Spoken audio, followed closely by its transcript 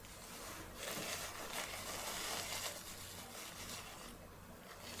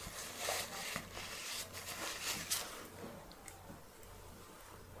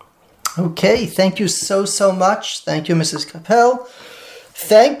Okay, thank you so much. Thank you, Mrs. Capel.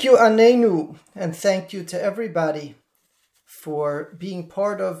 Thank you, Anenu, and thank you to everybody for being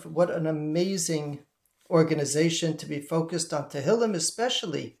part of what an amazing organization to be focused on Tehillim,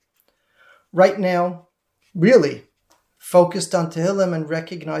 especially right now, really focused on Tehillim and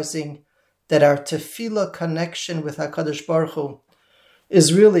recognizing that our tefillah connection with HaKadosh Baruch Hu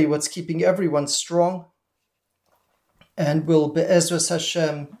is really what's keeping everyone strong and will, Be'ezras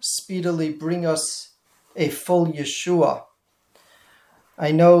Hashem, speedily bring us a full Yeshua.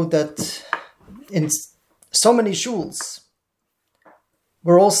 I know that in so many shuls,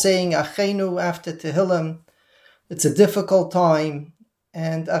 we're all saying Achenu after Tehillim. It's a difficult time,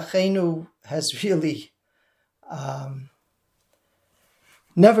 and Achenu has really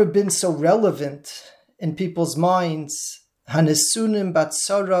never been so relevant in people's minds. Hanesunim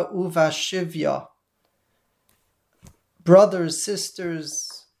batzara uvashivya. Brothers,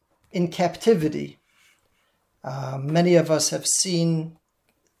 sisters in captivity. Many of us have seen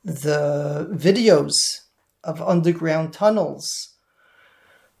the videos of underground tunnels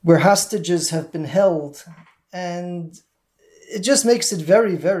where hostages have been held, and it just makes it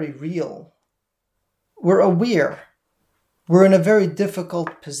very, very real. We're aware. We're in a very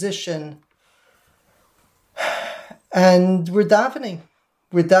difficult position, and we're davening.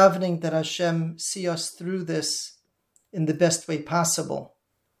 We're davening that Hashem see us through this in the best way possible.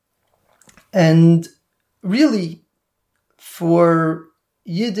 And really, for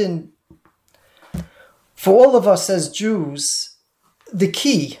Yidden, for all of us as Jews, the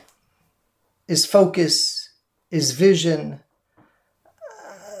key is focus, is vision,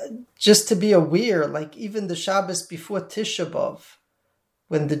 just to be aware, like even the Shabbos before Tisha B'Av,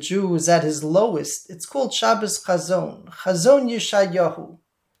 when the Jew is at his lowest, it's called Shabbos Chazon, Chazon Yeshayahu.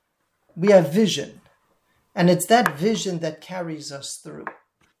 We have vision, and it's that vision that carries us through.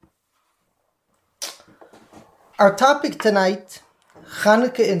 Our topic tonight,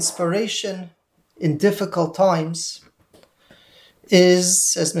 Chanuka inspiration in difficult times,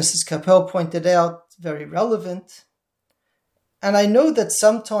 is, as Mrs. Capel pointed out, very relevant. And I know that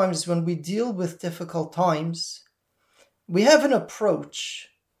sometimes when we deal with difficult times, we have an approach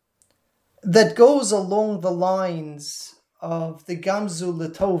that goes along the lines of the Gamzu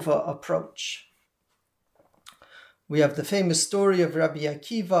Litova approach. We have the famous story of Rabbi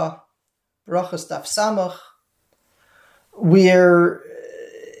Akiva, Brachos Daf Samach, where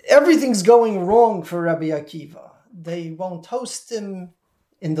everything's going wrong for Rabbi Akiva. They won't host him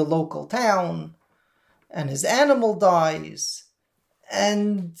in the local town, and his animal dies,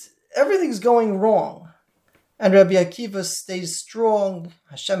 and everything's going wrong. And Rabbi Akiva stays strong.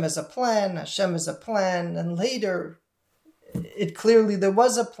 Hashem has a plan, Hashem has a plan. And later, it clearly there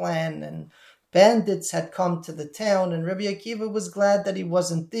was a plan, and bandits had come to the town, and Rabbi Akiva was glad that he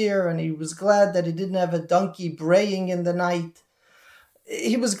wasn't there, and he was glad that he didn't have a donkey braying in the night.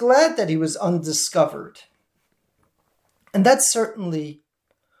 He was glad that he was undiscovered. And that's certainly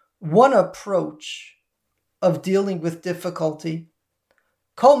one approach of dealing with difficulty.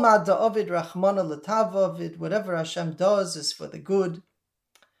 Kol ma da'avid rachmana l'tavavid, whatever Hashem does is for the good.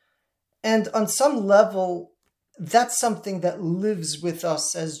 And on some level, that's something that lives with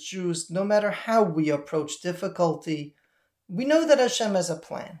us as Jews, no matter how we approach difficulty. We know that Hashem has a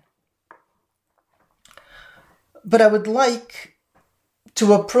plan. But I would like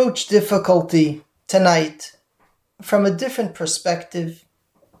to approach difficulty tonight from a different perspective,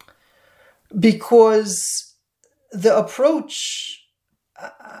 because the approach,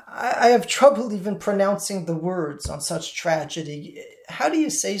 I have trouble even pronouncing the words on such tragedy. How do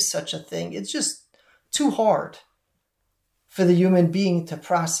you say such a thing? It's just too hard for the human being to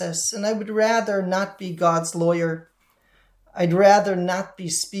process, and I would rather not be God's lawyer. I'd rather not be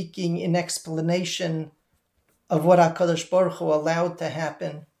speaking in explanation of what HaKadosh Baruch Hu allowed to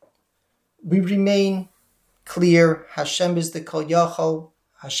happen. We remain clear. Hashem is the Kol Yachol.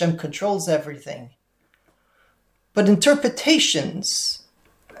 Hashem controls everything. But interpretations,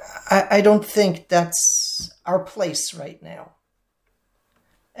 I don't think that's our place right now.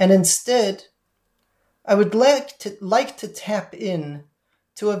 And instead, I would like to tap in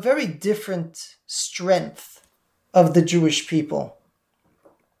to a very different strength of the Jewish people.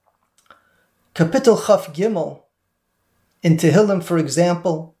 Kapitel Chaf Gimel, in Tehillim, for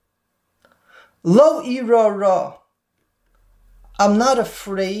example, Lo ira ra, I'm not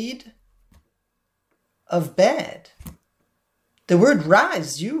afraid of bad. The word ra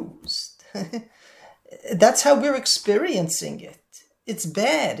is used. That's how we're experiencing it. It's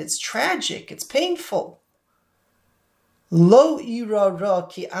bad, it's tragic, it's painful. Lo ira ra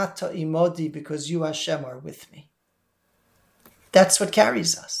ki ata imodi, because you, Hashem, are with me. That's what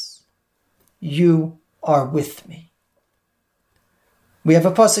carries us. you are with me. We have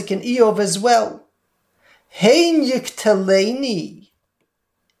a pasuk in Eov as well. Hein yiktaleni,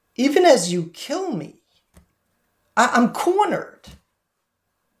 even as you kill me, I'm cornered.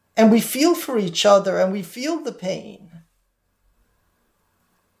 And we feel for each other and we feel the pain.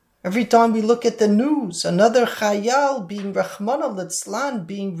 Every time we look at the news, another chayal being Rahmana litzlan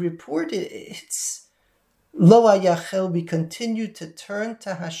being reported, it's lo ayachel. We continue to turn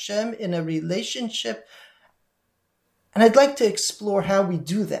to Hashem in a relationship. And I'd like to explore how we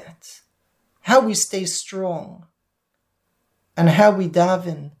do that, how we stay strong, and how we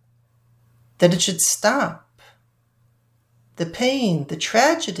daven that it should stop. The pain, the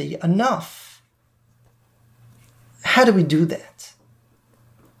tragedy, enough. How do we do that?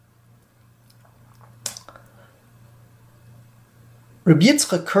 Rabbi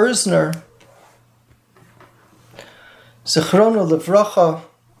Yitzchak Kerzner, Zichrono Livracha,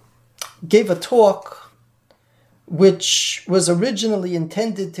 gave a talk which was originally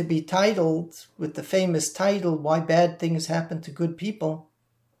intended to be titled with the famous title, Why Bad Things Happen to Good People.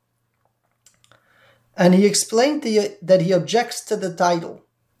 And he explained that he objects to the title.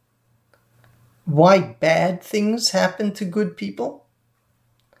 Why bad things happen to good people?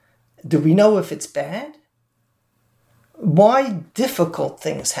 Do we know if it's bad? Why difficult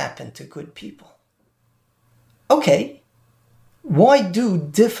things happen to good people? Okay, why do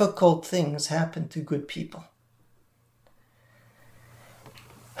difficult things happen to good people?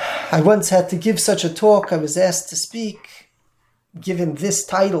 I once had to give such a talk. I was asked to speak, given this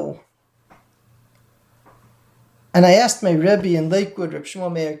title. And I asked my Rebbe in Lakewood, Reb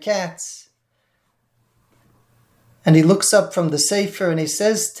Shmuel Meir Katz, and he looks up from the Sefer and he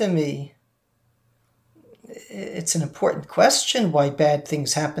says to me, it's an important question why bad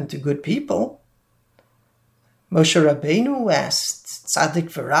things happen to good people. Moshe Rabbeinu asked Tzadik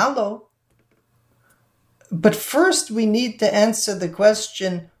V'Ralo. But first we need to answer the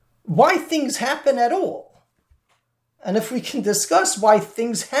question, why things happen at all? And if we can discuss why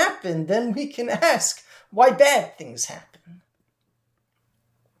things happen, then we can ask, why bad things happen?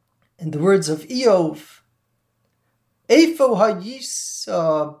 In the words of Eov, Eifo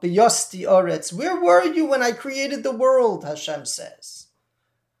hayisa b'yasti aretz. Where were you when I created the world, Hashem says.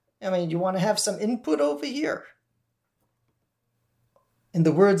 I mean, you want to have some input over here? In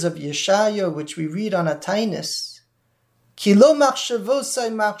the words of Yeshaya, which we read on a Tainus, Ki lo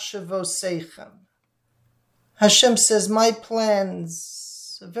machshavosai machshavosechem. Hashem says, my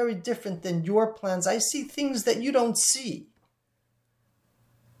plans are very different than your plans. I see things that you don't see.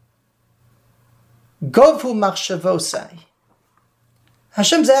 Govhu machshavosai.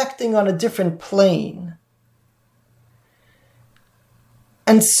 Hashem's acting on a different plane.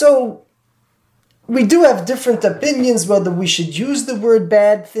 And so, we do have different opinions whether we should use the word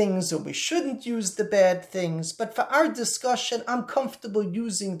bad things or we shouldn't use the bad things. But for our discussion, I'm comfortable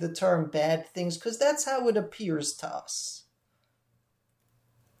using the term bad things because that's how it appears to us.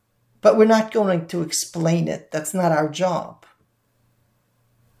 But we're not going to explain it. That's not our job.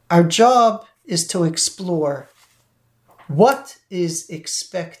 Our job is to explore what is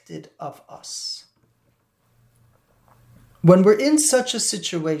expected of us. When we're in such a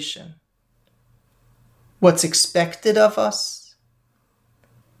situation, what's expected of us?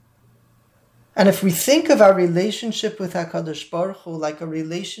 And if we think of our relationship with HaKadosh Baruch Hu like a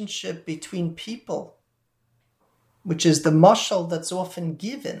relationship between people, which is the mashal that's often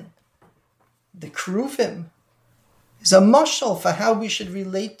given, the kruvim, is a mashal for how we should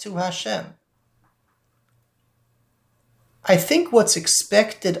relate to Hashem. I think what's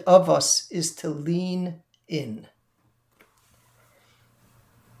expected of us is to lean in.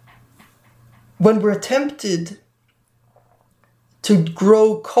 When we're tempted to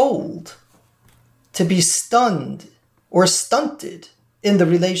grow cold, to be stunned or stunted in the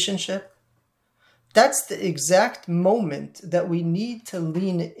relationship, that's the exact moment that we need to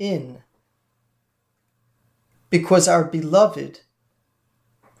lean in because our beloved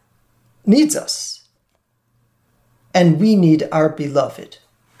needs us and we need our beloved.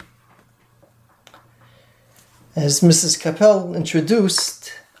 As Mrs. Capel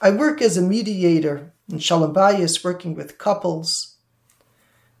introduced, I work as a mediator in Shalom Bayis, working with couples.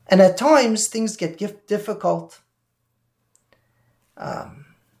 And at times, things get difficult.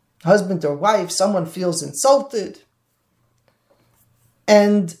 Husband or wife, someone feels insulted.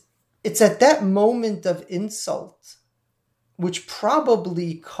 And it's at that moment of insult, which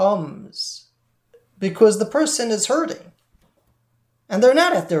probably comes because the person is hurting and they're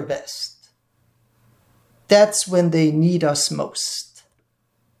not at their best. That's when they need us most.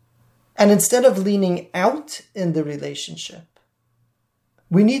 And instead of leaning out in the relationship,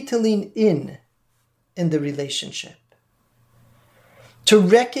 We need to lean in the relationship. To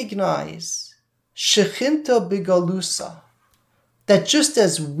recognize Shechinta Bigalusa, that just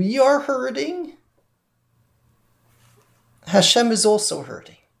as we are hurting, Hashem is also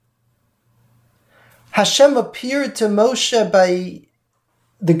hurting. Hashem appeared to Moshe by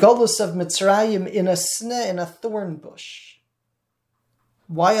the Galus of Mitzrayim in a sneh, in a thorn bush.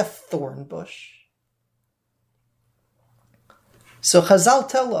 Why a thorn bush? So Chazal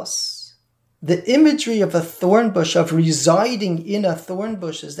tell us, the imagery of a thorn bush, of residing in a thorn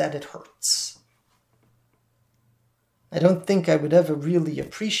bush, is that it hurts. I don't think I would ever really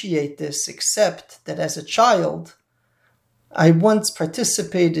appreciate this, except that as a child, I once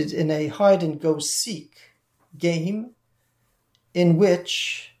participated in a hide-and-go-seek game in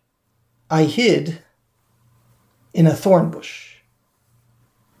which I hid in a thorn bush.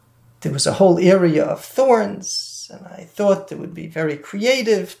 There was a whole area of thorns, and I thought it would be very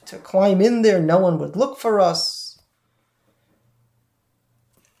creative to climb in there. No one would look for us.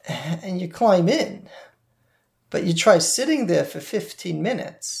 And you climb in, but you try sitting there for 15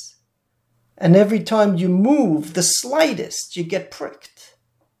 minutes, and every time you move the slightest, you get pricked.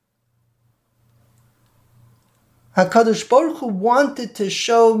 HaKadosh Baruch Hu wanted to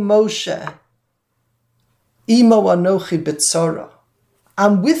show Moshe, Imo Anochi B'tzara,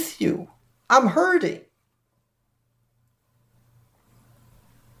 I'm with you, I'm hurting.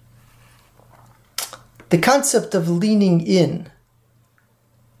 The concept of leaning in,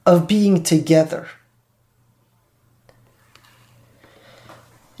 of being together.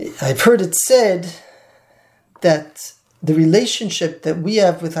 I've heard it said that the relationship that we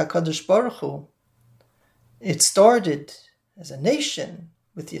have with HaKadosh Baruch Hu, it started as a nation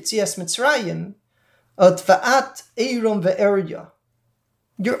with Yetzias Mitzrayim, at Va'at Eirom Ve'erya.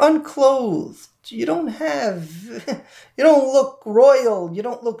 You're unclothed. You don't look royal. You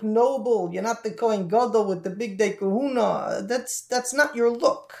don't look noble. You're not the Kohen Gadol with the big day kahuna. That's not your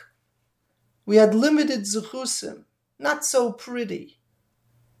look. We had limited zuchusim, not so pretty.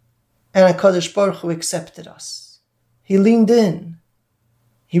 And HaKadosh Baruch Hu accepted us. He leaned in.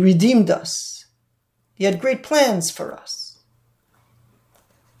 He redeemed us. He had great plans for us.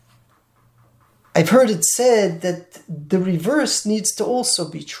 I've heard it said that the reverse needs to also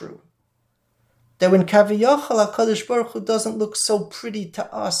be true. That when Kaviyachal HaKadosh Baruch Hu doesn't look so pretty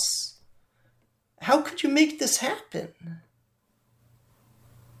to us, how could you make this happen?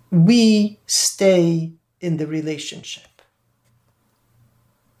 We stay in the relationship.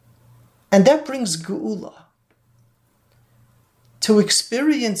 And that brings Geula. To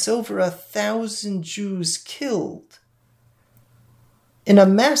experience over 1,000 Jews killed in a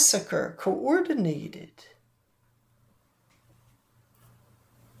massacre coordinated,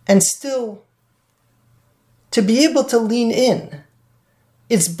 and still to be able to lean in.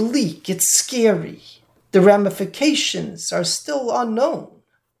 It's bleak, it's scary. The ramifications are still unknown.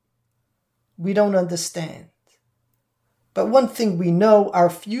 We don't understand. But one thing we know,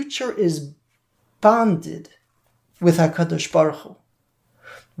 our future is bonded with HaKadosh Baruch Hu.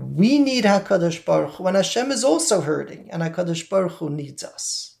 We need HaKadosh Baruch Hu, and Hashem is also hurting, and HaKadosh Baruch Hu needs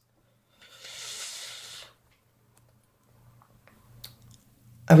us.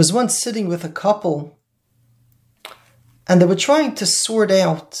 I was once sitting with a couple, and they were trying to sort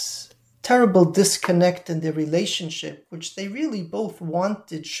out terrible disconnect in their relationship, which they really both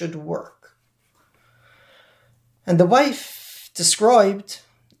wanted should work. And the wife described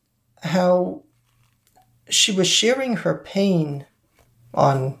how she was sharing her pain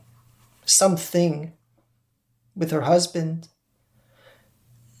on something with her husband.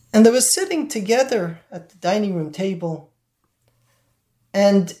 And they were sitting together at the dining room table.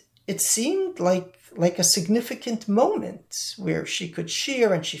 And it seemed like a significant moment where she could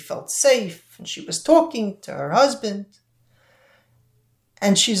share and she felt safe and she was talking to her husband.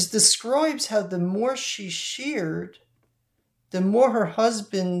 And she describes how the more she shared, the more her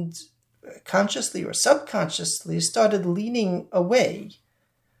husband, consciously or subconsciously, started leaning away,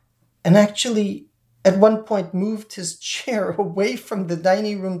 and actually at one point moved his chair away from the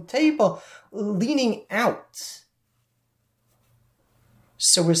dining room table, leaning out.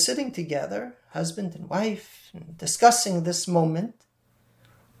 So we're sitting together, husband and wife, and discussing this moment.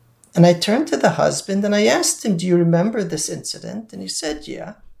 And I turned to the husband and I asked him, do you remember this incident? And he said,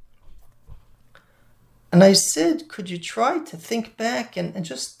 yeah. And I said, could you try to think back and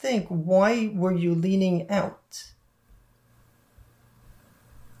just think, why were you leaning out?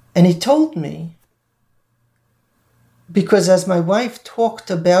 And he told me, because as my wife talked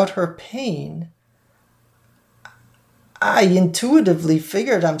about her pain, I intuitively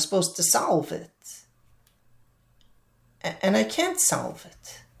figured I'm supposed to solve it. and I can't solve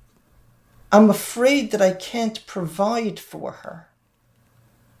it. I'm afraid that I can't provide for her.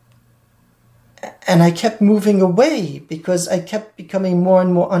 And I kept moving away because I kept becoming more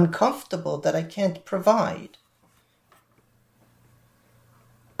and more uncomfortable that I can't provide.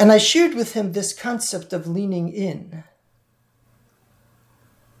 And I shared with him this concept of leaning in.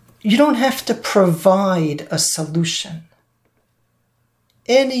 You don't have to provide a solution.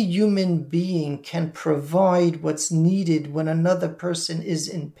 Any human being can provide what's needed when another person is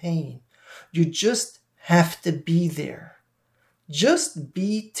in pain. You just have to be there. Just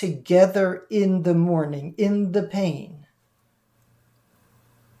be together in the morning, in the pain.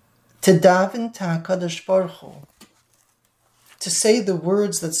 To daven to HaKadosh Baruch Hu, to say the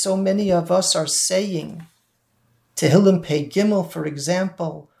words that so many of us are saying. Tehillim Pei Gimel, for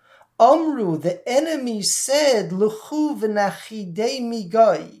example, Amru, the enemy said, Luchu v'nachidei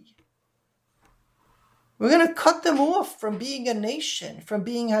migai. We're going to cut them off from being a nation, from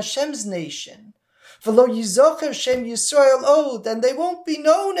being Hashem's nation. V'lo yizocher Shem Yisrael od, and they won't be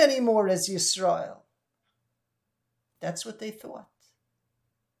known anymore as Yisrael. That's what they thought.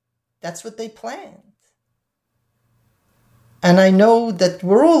 That's what they planned. And I know that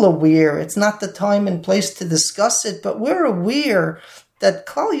we're all aware, it's not the time and place to discuss it, but we're aware that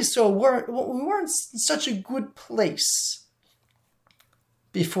Klal Yisrael we weren't in such a good place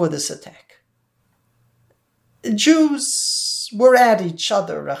before this attack. Jews were at each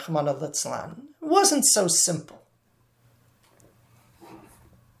other, Rahman al-Litzlan. It wasn't so simple.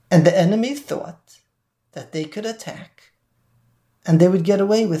 And the enemy thought that they could attack and they would get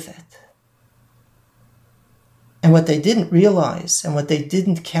away with it. And what they didn't realize and what they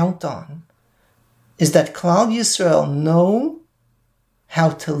didn't count on is that Klal Yisrael know how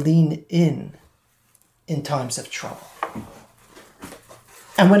to lean in times of trouble.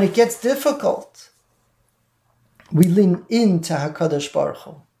 And when it gets difficult, we lean into HaKadosh Baruch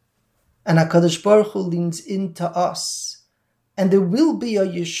Hu. And HaKadosh Baruch Hu leans into us. And there will be a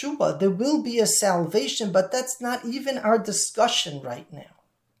Yeshua, there will be a salvation, but that's not even our discussion right now.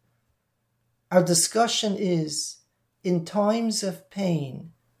 Our discussion is, in times of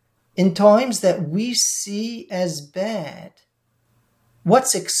pain, in times that we see as bad,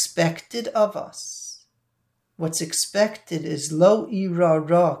 what's expected of us? What's expected is lo ira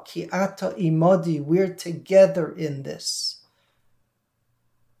ra ki ata imadi. We're together in this.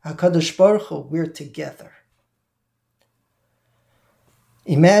 HaKadosh Baruch Hu, we're together.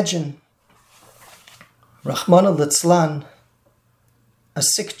 Imagine, Rahman al-Litzlan, a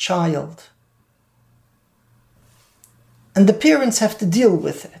sick child, and the parents have to deal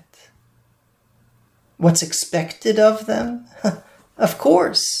with it. What's expected of them? Of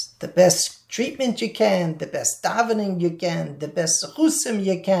course, the best treatment you can, the best davening you can, the best chusim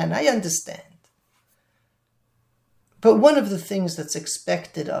you can. I understand. But one of the things that's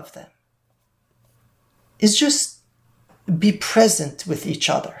expected of them is just be present with each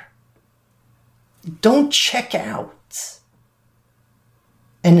other. Don't check out.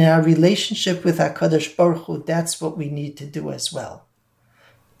 And in our relationship with HaKadosh Baruch Hu, that's what we need to do as well.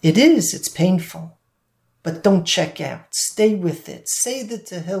 It's painful. But don't check out. Stay with it. Say the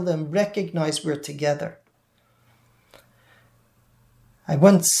Tehillim. Recognize we're together. I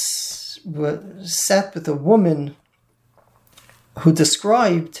once sat with a woman who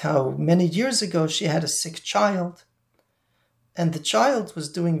described how many years ago she had a sick child. And the child was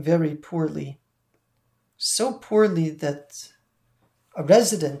doing very poorly. So poorly that a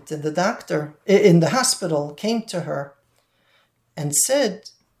resident and the doctor in the hospital came to her and said,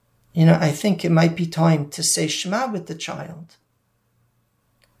 I think it might be time to say Shema with the child.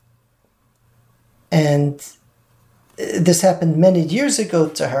 And this happened many years ago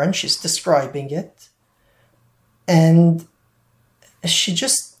to her, and she's describing it. And she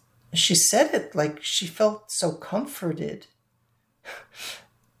said it like she felt so comforted.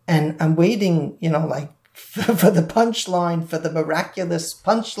 And I'm waiting, for the punchline, for the miraculous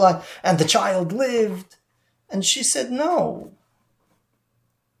punchline, and the child lived. And she said, no.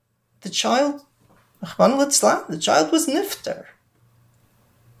 The child was nifter.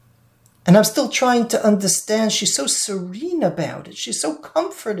 And I'm still trying to understand. She's so serene about it. She's so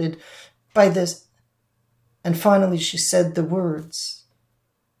comforted by this. And finally she said the words.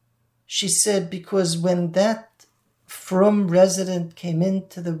 She said, because when that from resident came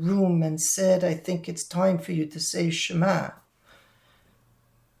into the room and said, I think it's time for you to say Shema,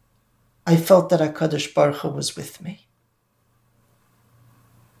 I felt that HaKadosh Baruch Hu was with me.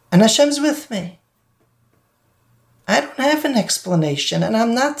 And Hashem's with me. I don't have an explanation, and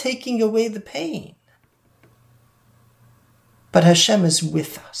I'm not taking away the pain. But Hashem is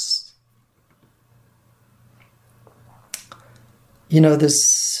with us.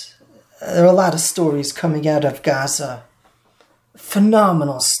 there are a lot of stories coming out of Gaza.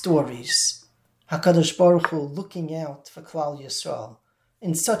 Phenomenal stories. HaKadosh Baruch Hu looking out for Klal Yisrael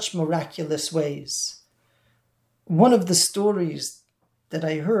in such miraculous ways. One of the stories that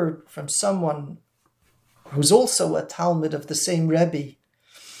I heard from someone who's also a Talmud of the same Rebbe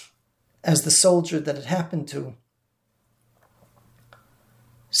as the soldier that it happened to.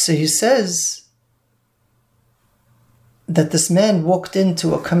 So he says that this man walked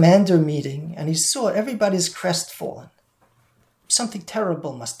into a commander meeting and he saw everybody's crestfallen. Something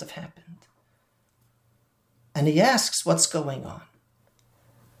terrible must have happened. And he asks what's going on.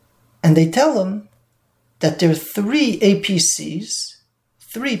 And they tell him that there are 3 APCs,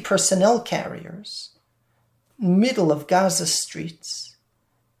 3 personnel carriers, middle of Gaza streets,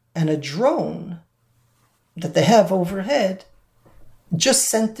 and a drone that they have overhead just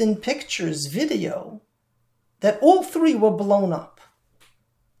sent in pictures, video, that all 3 were blown up.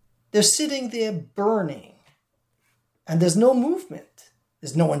 They're sitting there burning, and there's no movement.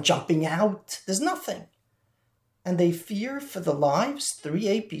 There's no one jumping out. There's nothing. And they fear for the lives, 3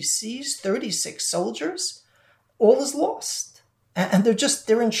 APCs, 36 soldiers, all is lost. And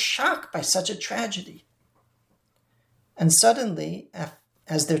they're in shock by such a tragedy. And suddenly,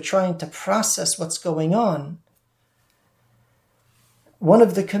 as they're trying to process what's going on, one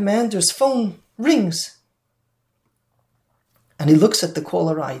of the commander's phone rings. And he looks at the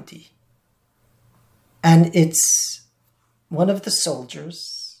caller ID. And it's one of the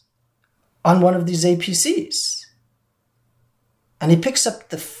soldiers on one of these APCs. And he picks up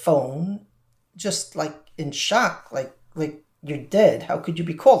the phone just like in shock, like you're dead. How could you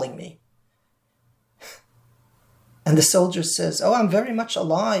be calling me? And the soldier says, "Oh, I'm very much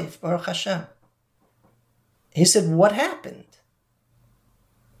alive, Baruch Hashem." He said, "What happened?"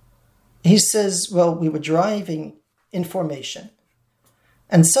 He says, "Well, we were driving in formation,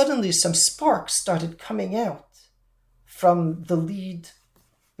 and suddenly some sparks started coming out from the lead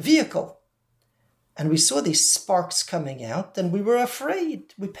vehicle. And we saw these sparks coming out, and we were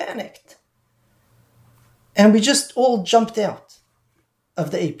afraid. We panicked. And we just all jumped out of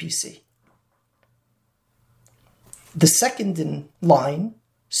the APC. The second in line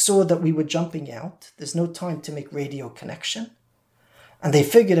saw that we were jumping out. There's no time to make radio connection. And they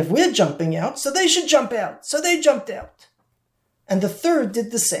figured if we're jumping out, so they should jump out. So they jumped out. And the third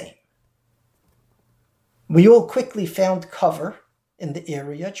did the same. We all quickly found cover in the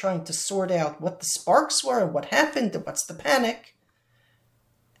area, trying to sort out what the sparks were and what happened and what's the panic.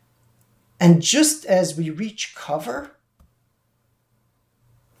 And just as we reach cover,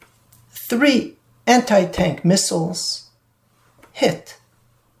 3 anti-tank missiles hit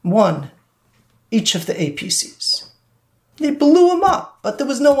each of the APCs. They blew them up, but there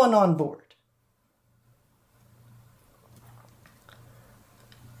was no one on board.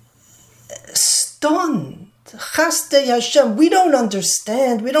 Stunned. Chasdei Hashem, we don't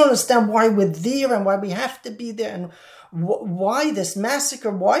understand. We don't understand why we're there and why we have to be there and why this massacre,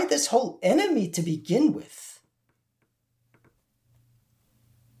 why this whole enemy to begin with.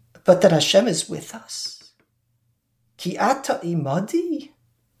 But that Hashem is with us. Ki ata imadi.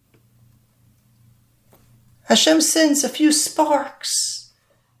 Hashem sends a few sparks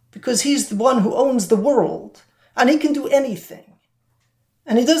because He's the one who owns the world and He can do anything.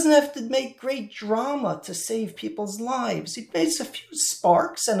 And He doesn't have to make great drama to save people's lives. He makes a few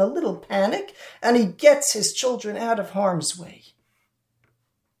sparks and a little panic, and He gets His children out of harm's way.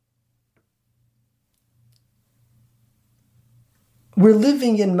 We're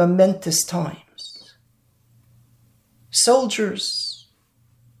living in momentous times. Soldiers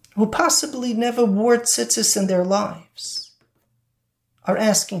who possibly never wore tzitzis in their lives are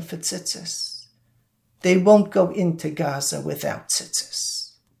asking for tzitzis. They won't go into Gaza without tzitzis.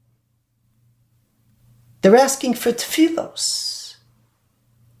 They're asking for tefillos.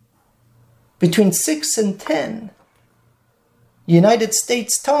 Between 6 and 10, United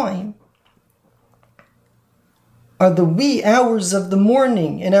States time, are the wee hours of the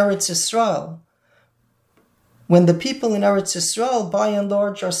morning in Eretz Yisrael, when the people in Eretz Yisrael, by and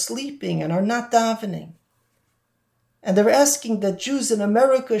large, are sleeping and are not davening. And they're asking that Jews in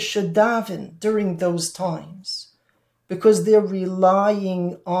America should daven during those times because they're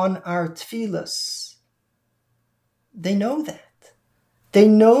relying on our tefillas. They know that. They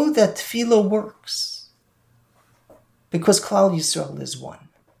know that tefillah works because Klal Yisrael is one.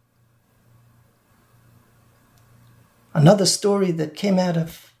 Another story that came out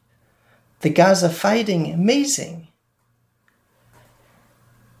of the Gaza fighting, amazing.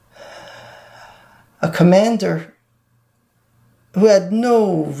 A commander who had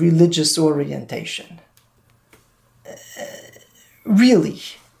no religious orientation, really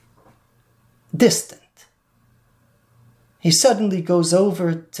distant. He suddenly goes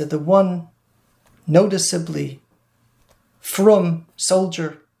over to the one noticeably frum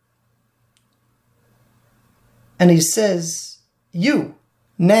soldier, and he says, "You,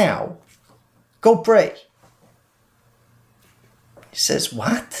 now, go pray." He says,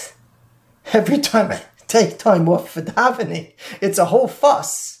 "What? Every time I take time off for davening, it's a whole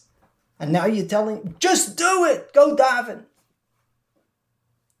fuss. And now you're telling, just do it, go daven."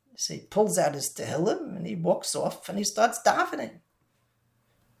 So he pulls out his tehillim and he walks off and he starts davening.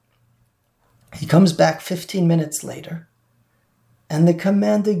 He comes back 15 minutes later and the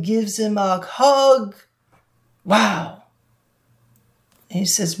commander gives him a hug. Wow. He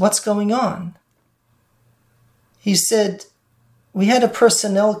says, "What's going on?" He said, "We had a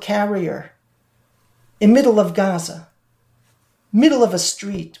personnel carrier in middle of Gaza, middle of a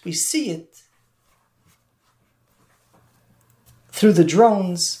street. We see it through the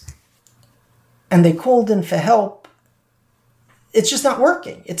drones, and they called in for help. It's just not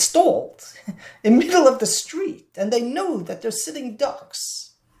working. It's stalled in middle of the street, and they know that they're sitting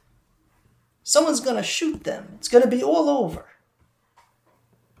ducks. Someone's going to shoot them. It's going to be all over."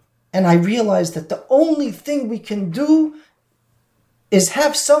 And I realized that the only thing we can do is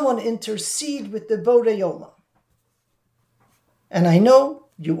have someone intercede with the Borei Olam. And I know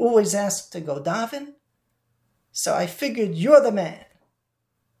you always ask to go daven, so I figured you're the man.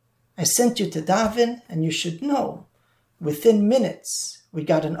 I sent you to daven, and you should know, within minutes, we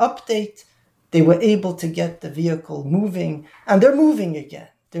got an update. They were able to get the vehicle moving, and they're moving again.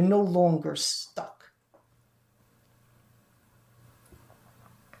 They're no longer stuck.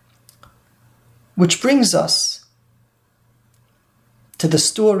 Which brings us to the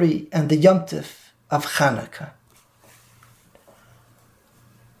story and the Yom Tov of Chanuka.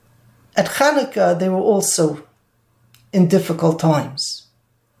 At Chanuka, they were also in difficult times.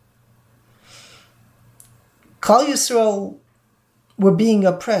 Klal Yisrael were being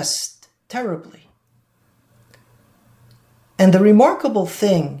oppressed terribly. And the remarkable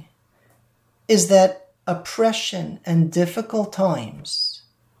thing is that oppression and difficult times,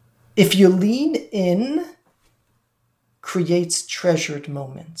 if you lean in, creates treasured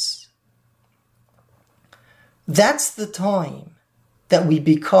moments. That's the time that we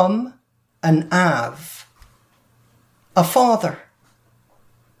become an Av, a father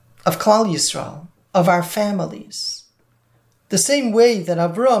of Klal Yisrael, of our families. The same way that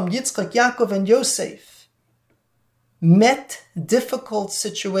Avram, Yitzchak, Yaakov, and Yosef met difficult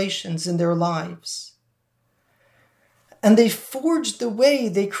situations in their lives. And they forged the way,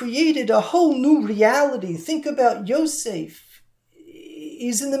 they created a whole new reality. Think about Yosef.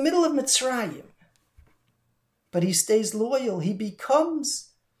 He's in the middle of Mitzrayim, but he stays loyal. He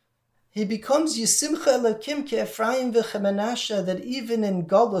becomes Yisimcha Elokim ke Ephraim v'Chemenashe, that even in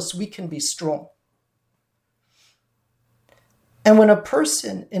Galus we can be strong. And when a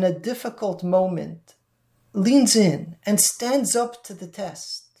person in a difficult moment leans in and stands up to the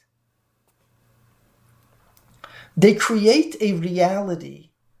test, they create a reality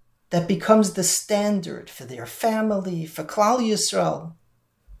that becomes the standard for their family, for Klal Yisrael.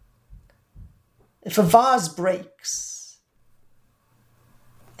 If a vase breaks,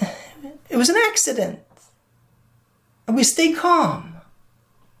 it was an accident, and we stay calm.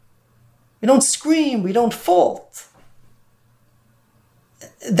 We don't scream, we don't fault.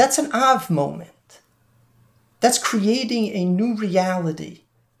 That's an Av moment. That's creating a new reality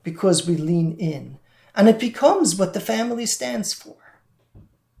because we lean in. And it becomes what the family stands for.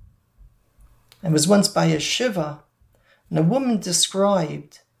 I was once by a shiva, and a woman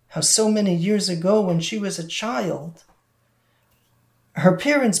described how so many years ago when she was a child, her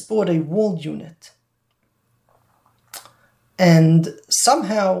parents bought a wall unit. And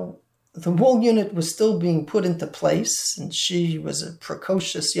somehow the wall unit was still being put into place, and she was a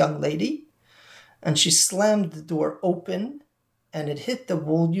precocious young lady, and she slammed the door open, and it hit the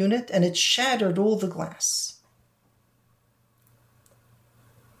wall unit, and it shattered all the glass.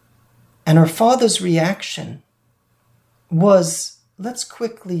 And her father's reaction was, "Let's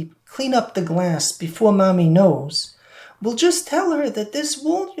quickly clean up the glass before mommy knows. We'll just tell her that this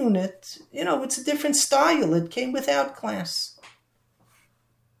wall unit, it's a different style. It came without glass."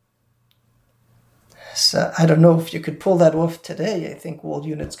 So I don't know if you could pull that off today. I think wall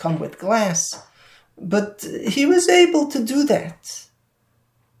units come with glass. But he was able to do that.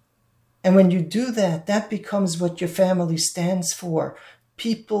 And when you do that, that becomes what your family stands for.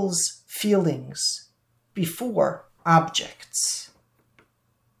 People's feelings before objects.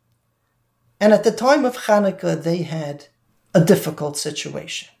 And at the time of Chanuka, they had a difficult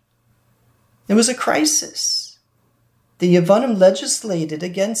situation. There was a crisis. the Yevanim legislated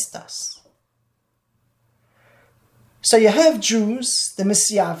against us. So you have Jews, the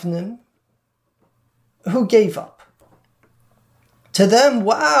Misyavnim, who gave up. To them,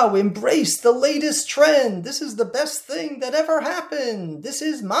 wow, embrace the latest trend. This is the best thing that ever happened. This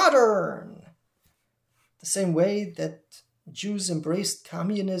is modern. The same way that Jews embraced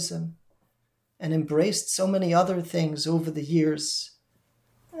communism and embraced so many other things over the years.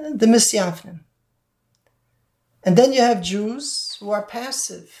 The Misyavnim. And then you have Jews who are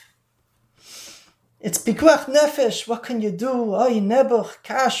passive. It's pikuach nefesh. What can you do? Oy nebuch,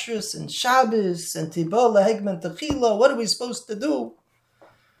 kashrus, and Shabbos, and tibol lehegmen techila. What are we supposed to do?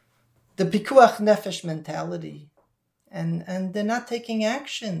 The pikuach nefesh mentality. And they're not taking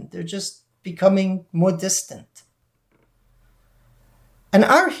action. They're just becoming more distant. And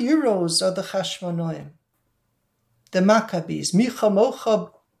our heroes are the Chashmonoim, the Maccabees, Micha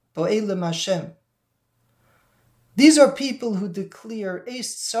Mocha Bo'elim Hashem. These are people who declare,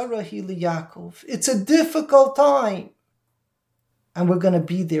 Eist Sarah Hili Yaakov. It's a difficult time. And we're going to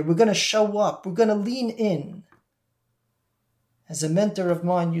be there. We're going to show up. We're going to lean in. As a mentor of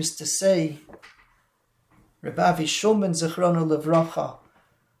mine used to say, Reb Avi Shulman Zichrono Levracha,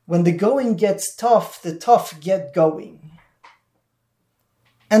 when the going gets tough, the tough get going.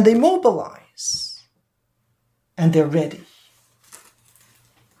 And they mobilize. And they're ready.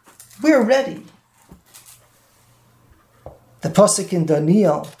 We're ready. The pasuk in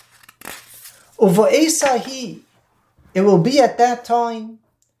Daniel, Uvo'esahi, it will be at that time,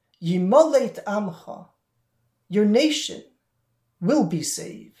 Yimolet Amcha, your nation will be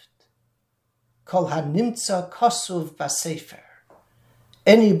saved. Kol hanimtza kasuv basefer,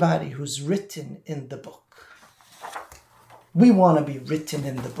 anybody who's written in the book. We want to be written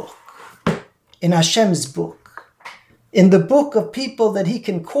in the book, in Hashem's book, in the book of people that He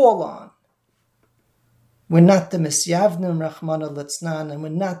can call on. We're not the Misyavnim Rachmana Litznan, and we're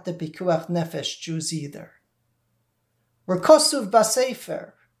not the Pikuach Nefesh Jews either. We're Kosuv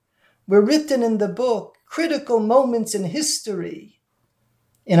Basefer. We're written in the book, critical moments in history,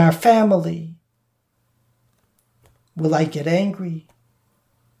 in our family. Will I get angry?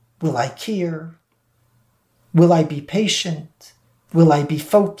 Will I care? Will I be patient? Will I be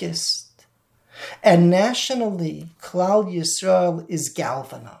focused? And nationally, Klal Yisrael is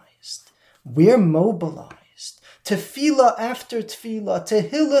galvanized. We're mobilized. Tefillah after tefillah,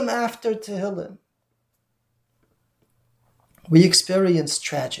 tehillim after tehillim. We experienced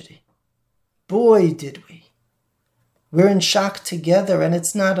tragedy. Boy, did we. We're in shock together, and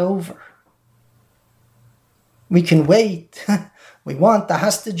it's not over. We can wait. We want the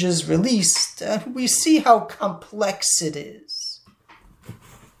hostages released. We see how complex it is.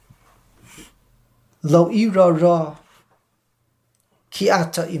 Lo ira ra ki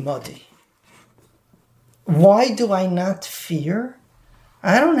ata imadi. Why do I not fear?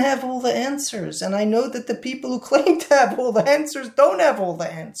 I don't have all the answers, and I know that the people who claim to have all the answers don't have all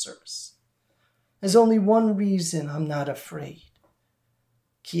the answers. There's only one reason I'm not afraid.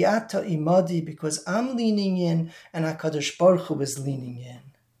 Ki ata imadi, because I'm leaning in, and HaKadosh Baruch Hu is leaning in.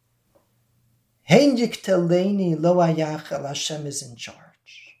 Hein yikteleni lo ayachel, Hashem is in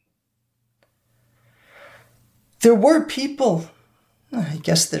charge. There were people, I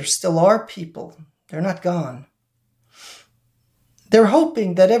guess there still are people, they're not gone. They're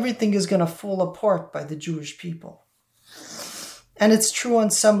hoping that everything is going to fall apart by the Jewish people. And it's true on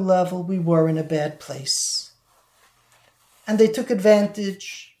some level, we were in a bad place. And they took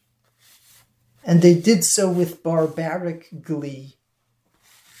advantage. And they did so with barbaric glee.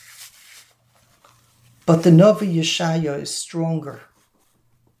 But the Navi Yeshaya is stronger.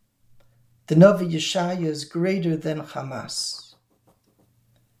 The Navi Yeshaya is greater than Hamas.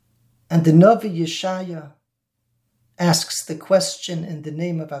 And the Navi Yeshaya asks the question in the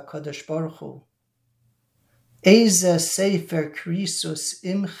name of HaKadosh Baruch Hu, Eze sefer krisus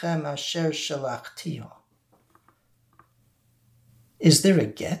imchem asher shalachtiho. Is there a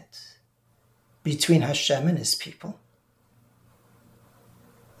get between Hashem and His people?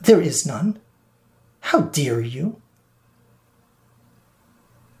 There is none. How dare you?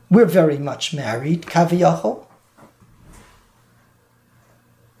 We're very much married, kaviyachol.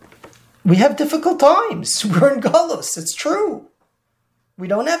 We have difficult times. We're in Galus. It's true. We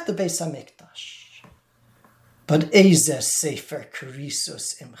don't have the Beis HaMikdash. But Ezer Sefer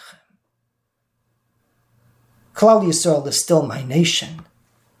Kurisos Imchem. Klal Yisrael is still my nation.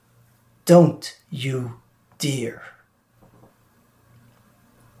 Don't you dare.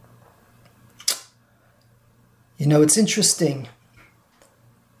 You know, it's interesting.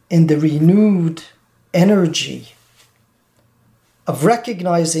 In the renewed energy of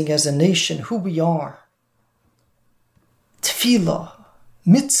recognizing as a nation who we are, tefillah,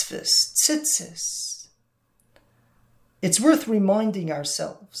 mitzvahs, tzitzis. It's worth reminding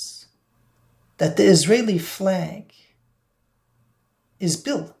ourselves that the Israeli flag is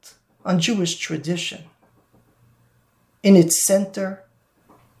built on Jewish tradition. In its center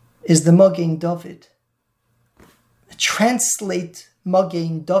is the Magen David. Translate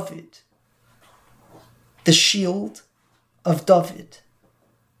Magen David, the shield of David.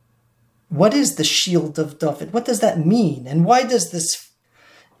 What is the shield of David? What does that mean? And why does this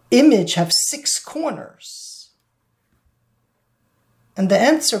image have 6 corners? And the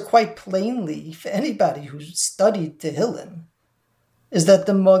answer, quite plainly, for anybody who's studied Tehillim, is that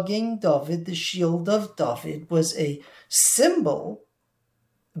the Magen David, the shield of David, was a symbol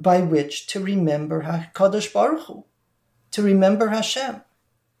by which to remember HaKadosh Baruch Hu, to remember Hashem.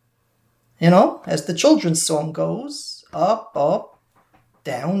 You know, as the children's song goes, up, up,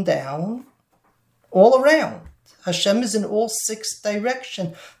 down, down, all around. Hashem is in all 6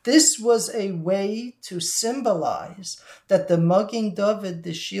 directions. This was a way to symbolize that the Magen David,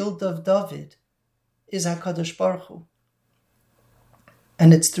 the shield of David, is HaKadosh Baruch Hu.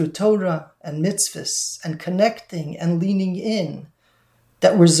 And it's through Torah and mitzvahs and connecting and leaning in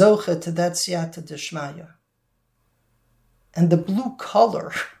that we're zocha to that siyata d'shmaya. And the blue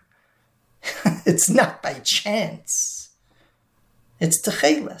color, it's not by chance. It's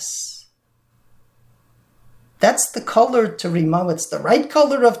techeles. That's the color to remind. It's the right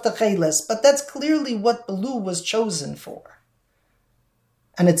color of techeles, but that's clearly what blue was chosen for.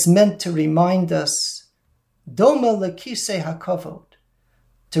 And it's meant to remind us, doma lekisei hakavod,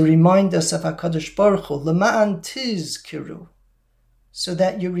 to remind us of HaKadosh Baruch Hu, lema'an tizkiru, so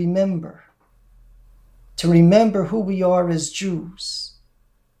that you remember. To remember who we are as Jews.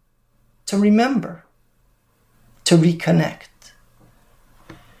 To remember. To reconnect.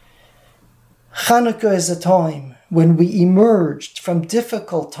 Chanuka is a time when we emerged from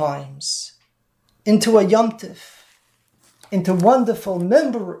difficult times into a Yom Tov, into wonderful,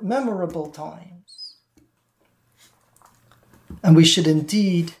 memorable times. And we should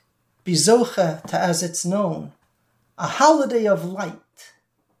indeed be zocha to, as it's known, a holiday of light.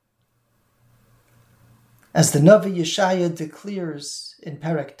 As the Navi Yeshaya declares in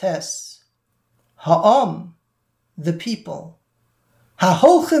Perek Tes, Ha'am, the people,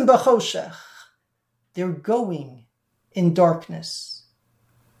 Ha'holchim b'choshech, they're going in darkness.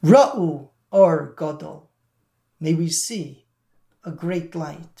 Ra'u or gadol, may we see a great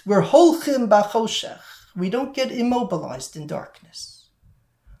light. We're holchim b'choshech. We don't get immobilized in darkness.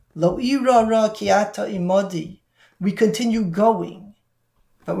 Lo ira ra kiata imadi. We continue going,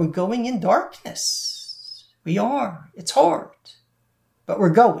 but we're going in darkness. We are. It's hard, but we're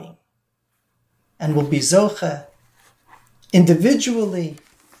going. And we'll be zocha individually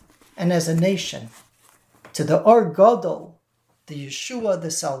and as a nation to the Or Gadol, the Yeshua,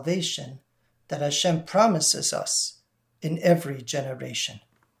 the salvation that Hashem promises us in every generation.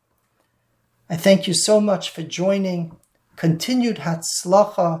 I thank you so much for joining. Continued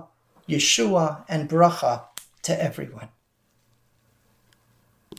Hatzlacha, Yeshua, and Bracha to everyone.